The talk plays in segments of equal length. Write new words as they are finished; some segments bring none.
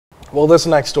Well, this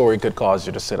next story could cause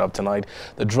you to sit up tonight.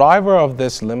 The driver of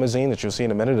this limousine that you'll see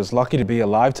in a minute is lucky to be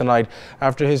alive tonight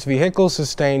after his vehicle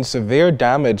sustained severe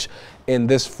damage in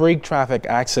this freak traffic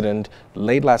accident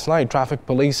late last night. Traffic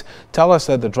police tell us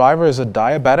that the driver is a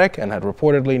diabetic and had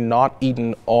reportedly not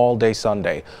eaten all day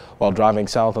Sunday. While driving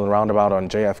south on the roundabout on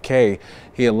JFK,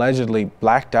 he allegedly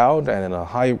blacked out and in a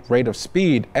high rate of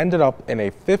speed ended up in a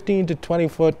 15 to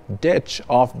 20-foot ditch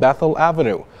off Bethel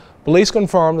Avenue. Police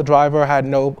confirmed the driver had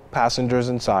no passengers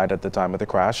inside at the time of the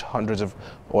crash. Hundreds of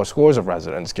or scores of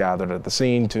residents gathered at the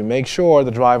scene to make sure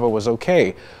the driver was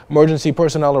okay. Emergency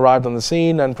personnel arrived on the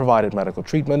scene and provided medical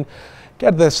treatment.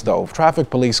 Get this though,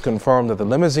 traffic police confirmed that the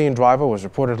limousine driver was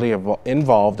reportedly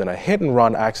involved in a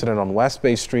hit-and-run accident on West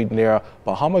Bay Street near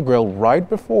Bahama Grill right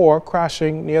before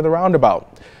crashing near the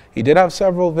roundabout. He did have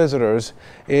several visitors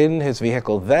in his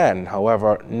vehicle then,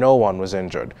 however, no one was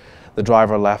injured. The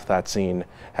driver left that scene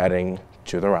heading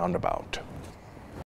to the roundabout.